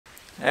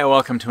Hey,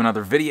 welcome to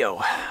another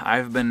video.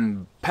 I've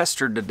been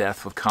pestered to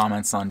death with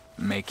comments on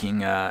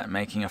making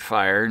a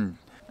fire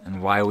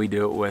and why we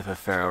do it with a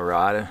ferro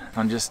rod.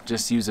 And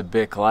just use a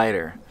Bic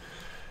lighter.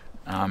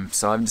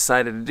 So I've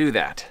decided to do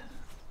that.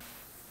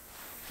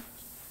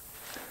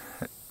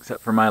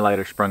 Except for my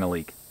lighter sprung a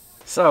leak.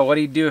 So what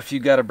do you do if you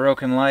got a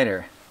broken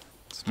lighter?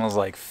 It smells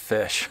like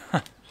fish.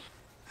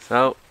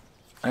 So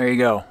there you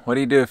go. What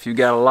do you do if you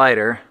got a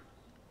lighter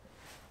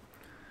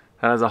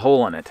that has a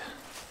hole in it?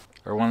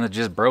 Or one that's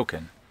just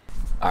broken?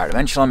 Alright,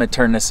 eventually I'm going to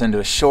turn this into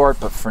a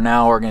short, but for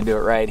now we're going to do it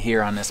right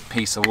here on this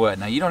piece of wood.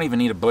 Now you don't even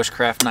need a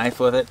bushcraft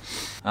knife with it.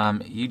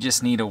 You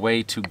just need a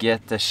way to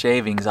get the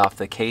shavings off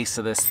the case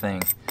of this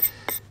thing.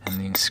 And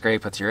you can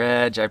scrape with your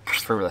edge. I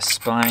prefer the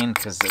spine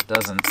because it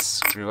doesn't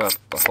screw up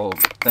the whole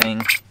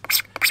thing.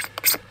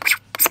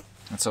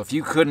 And so if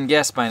you couldn't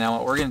guess by now,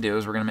 what we're going to do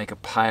is we're going to make a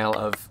pile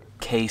of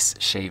case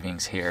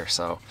shavings here.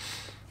 So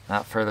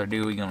without further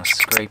ado, we're going to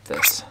scrape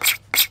this.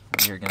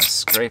 You're going to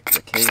scrape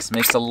the case.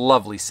 Makes a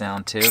lovely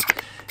sound too.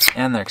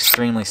 And they're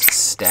extremely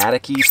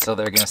staticky, so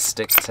they're going to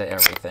stick to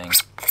everything.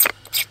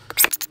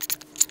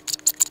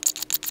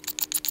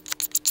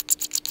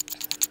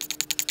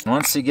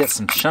 Once you get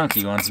some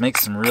chunky ones, make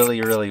some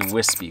really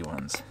wispy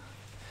ones.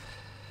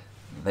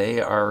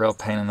 They are a real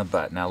pain in the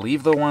butt. Now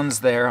leave the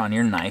ones there on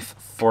your knife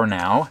for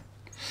now.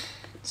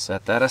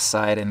 Set that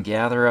aside and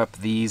gather up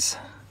these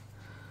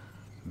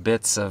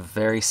bits of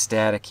very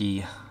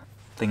staticky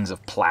things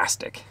of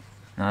plastic.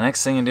 Now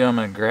next thing you do, I'm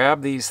going to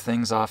grab these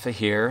things off of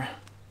here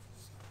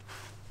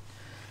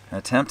and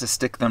attempt to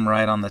stick them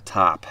right on the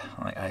top.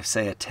 I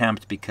say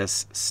attempt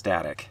because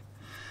static.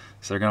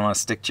 So they're going to want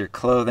to stick to your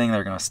clothing,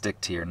 they're going to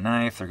stick to your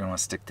knife, they're going to want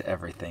to stick to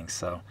everything.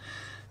 So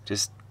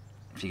just,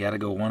 if you got to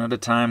go one at a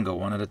time, go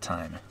one at a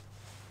time.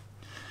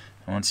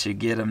 And once you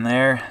get them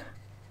there,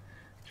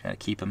 try to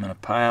keep them in a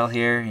pile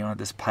here. You want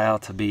this pile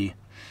to be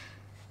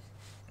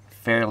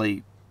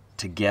fairly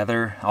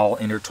together, all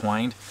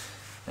intertwined.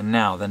 And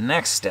now the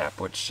next step,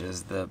 which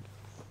is the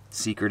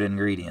secret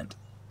ingredient.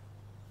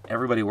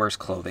 Everybody wears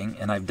clothing,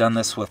 and I've done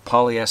this with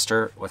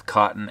polyester, with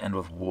cotton, and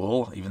with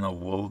wool, even though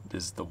wool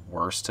is the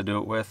worst to do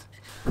it with.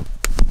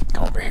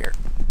 Come over here.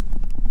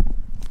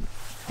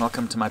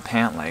 Welcome to my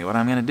pant leg. What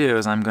I'm going to do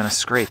is I'm going to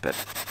scrape it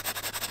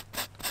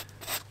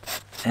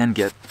and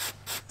get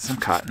some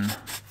cotton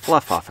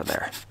fluff off of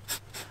there.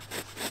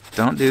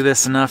 Don't do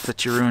this enough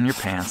that you ruin your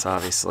pants,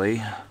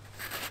 obviously.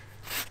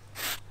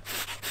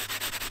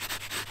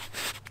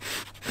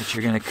 But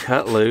you're going to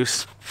cut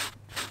loose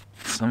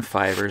some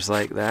fibers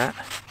like that.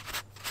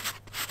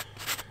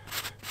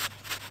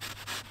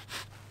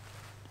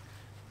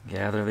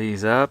 Gather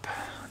these up.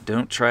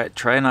 Don't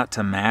try not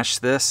to mash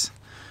this,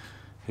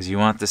 because you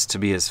want this to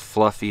be as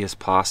fluffy as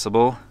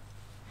possible.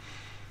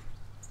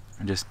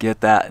 And just get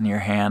that in your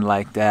hand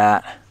like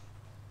that.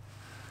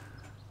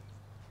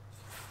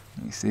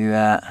 You see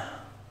that?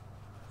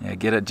 Yeah,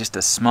 get it just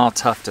a small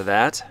tuft of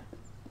that.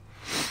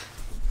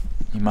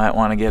 You might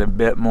want to get a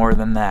bit more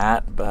than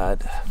that,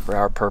 but for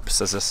our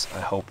purposes, this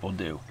I hope will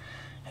do.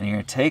 And you're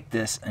going to take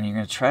this and you're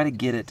going to try to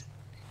get it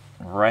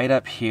right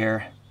up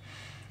here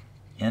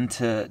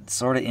into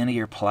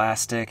your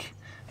plastic.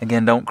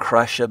 Again, don't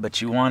crush it,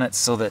 but you want it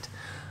so that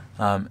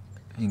you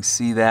can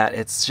see that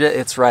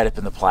it's right up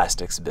in the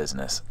plastics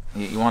business.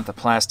 You want the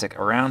plastic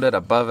around it,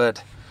 above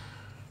it,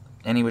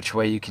 any which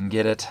way you can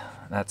get it.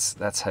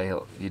 That's how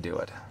you do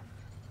it.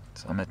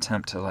 So I'm going to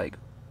attempt to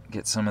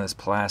get some of this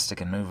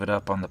plastic and move it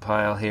up on the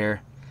pile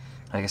here.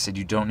 Like I said,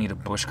 you don't need a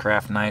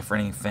bushcraft knife or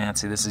anything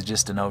fancy. This is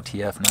just an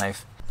OTF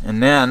knife.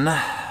 And then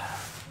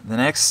the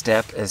next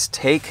step is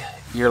take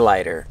your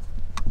lighter.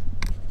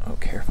 Oh,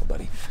 careful,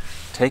 buddy.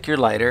 Take your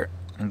lighter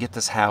and get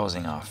this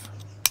housing off.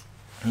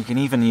 You can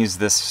even use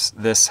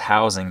this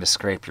housing to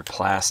scrape your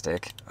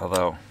plastic,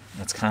 although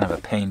it's kind of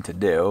a pain to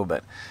do,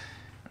 but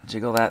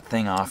jiggle that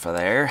thing off of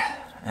there.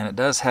 And it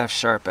does have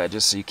sharp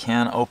edges, so you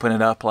can open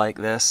it up like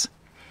this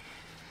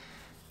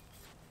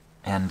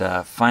and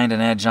find an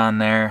edge on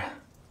there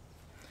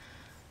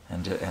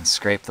and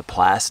scrape the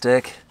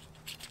plastic.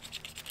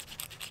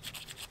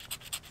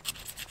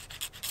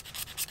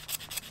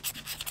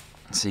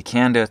 So you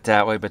can do it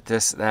that way, but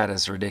that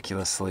is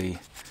ridiculously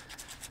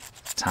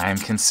time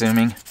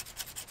consuming.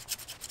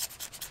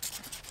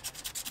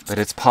 But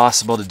it's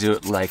possible to do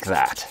it like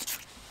that.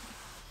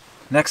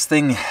 Next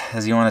thing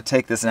is you want to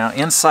take this now.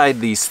 Inside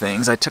these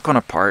things, I took one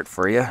apart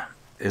for you,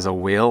 is a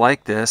wheel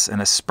like this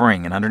and a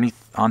spring. And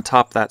underneath, on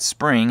top of that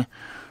spring,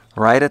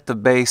 right at the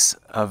base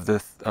of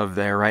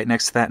there, right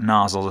next to that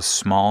nozzle, a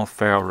small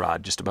ferro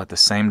rod, just about the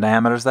same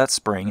diameter as that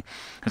spring.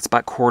 It's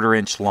about 1/4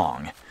 inch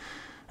long.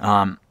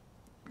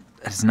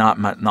 It's not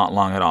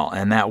long at all.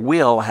 And that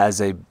wheel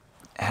has a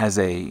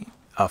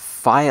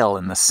file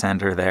in the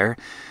center there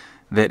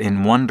that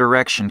in one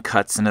direction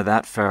cuts into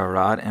that ferro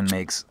rod and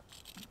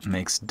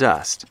makes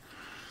dust.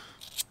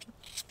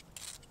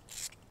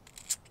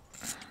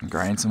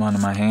 Grind some onto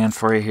my hand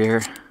for you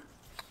here.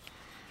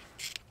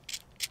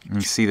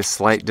 You see the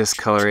slight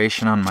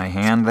discoloration on my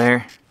hand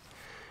there?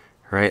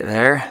 Right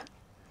there?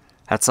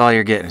 That's all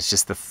you're getting. It's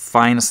just the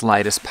finest,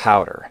 lightest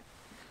powder.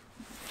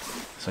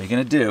 So what you're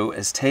going to do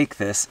is take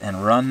this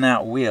and run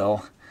that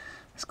wheel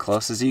as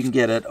close as you can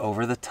get it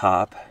over the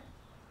top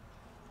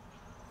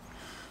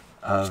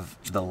of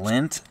the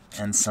lint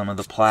and some of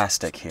the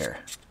plastic here.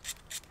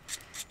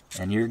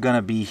 And you're going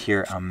to be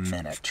here a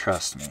minute,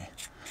 trust me.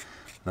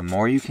 The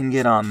more you can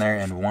get on there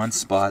in one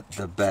spot,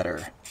 the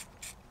better.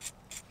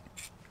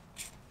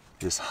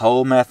 This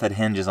whole method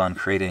hinges on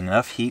creating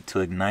enough heat to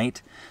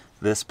ignite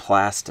this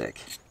plastic.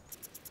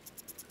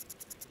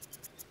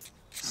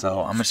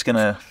 So I'm just going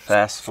to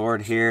fast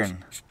forward here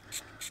and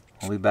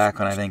we'll be back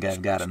when I think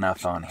I've got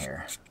enough on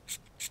here.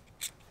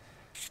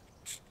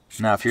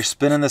 Now if you're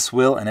spinning this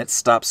wheel and it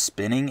stops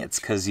spinning, it's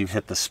because you've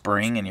hit the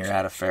spring and you're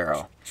out of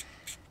ferro.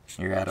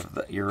 You're out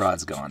of your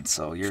rod's gone,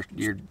 so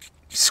you're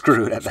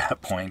screwed at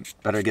that point.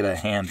 Better get a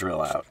hand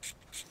drill out.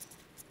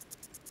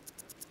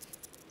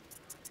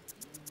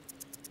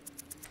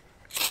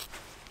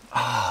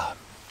 Ah,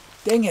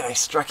 dang it, I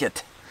struck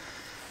it.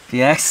 If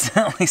you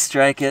accidentally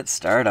strike it,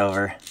 start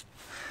over.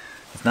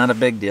 It's not a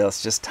big deal,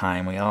 it's just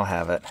time. We all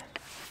have it.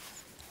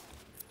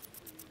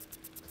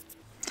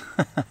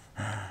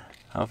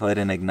 Hopefully I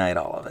didn't ignite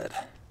all of it.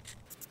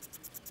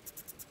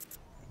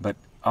 But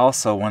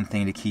also one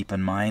thing to keep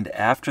in mind,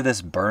 after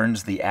this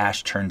burns, the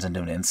ash turns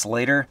into an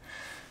insulator.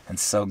 And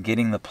so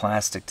getting the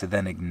plastic to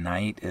then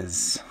ignite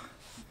is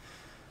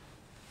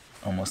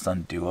almost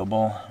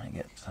undoable. Let me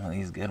get some of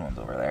these good ones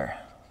over there.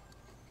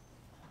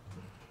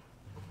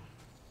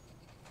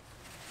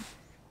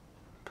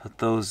 Put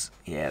those,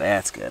 yeah,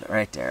 that's good,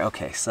 right there.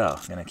 Okay, so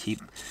I'm gonna keep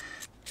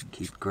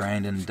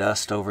grinding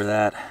dust over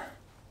that.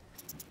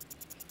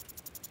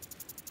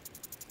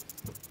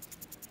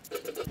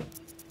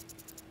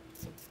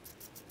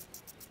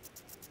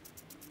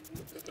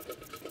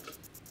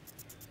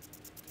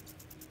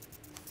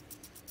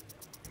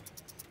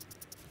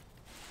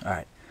 All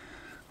right.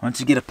 Once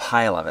you get a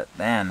pile of it,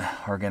 then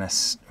we're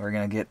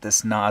gonna get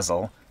this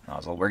nozzle.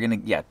 We're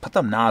gonna put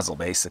the nozzle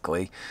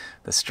basically,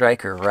 the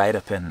striker right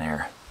up in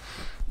there.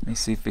 Let me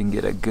see if we can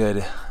get a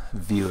good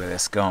view of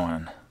this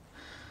going.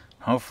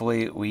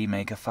 Hopefully we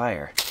make a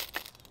fire.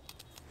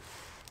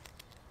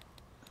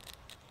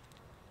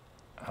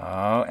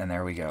 Oh, and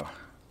there we go.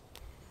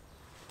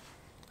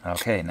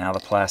 Okay, now the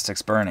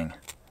plastic's burning.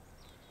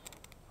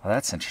 Well,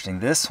 that's interesting.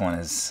 This one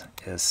is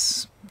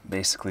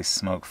basically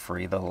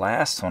smoke-free. The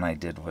last one I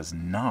did was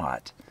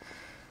not.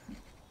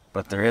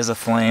 But there is a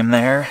flame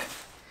there,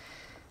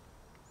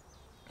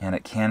 and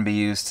it can be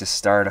used to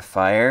start a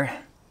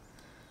fire.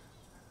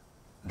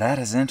 That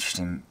is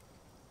interesting.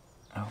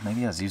 Oh,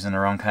 maybe I was using the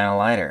wrong kind of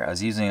lighter. I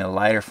was using a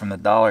lighter from the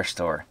dollar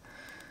store.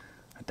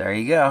 But there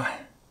you go.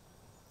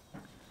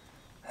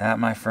 That,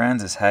 my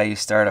friends, is how you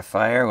start a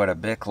fire with a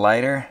Bic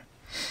lighter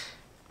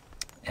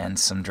and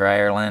some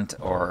dryer lint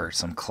or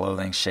some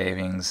clothing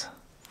shavings.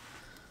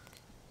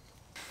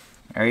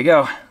 There you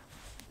go.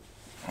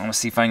 I want to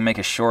see if I can make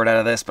a short out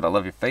of this, but I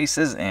love your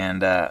faces,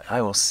 and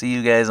I will see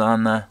you guys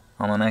on the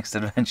next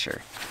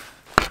adventure.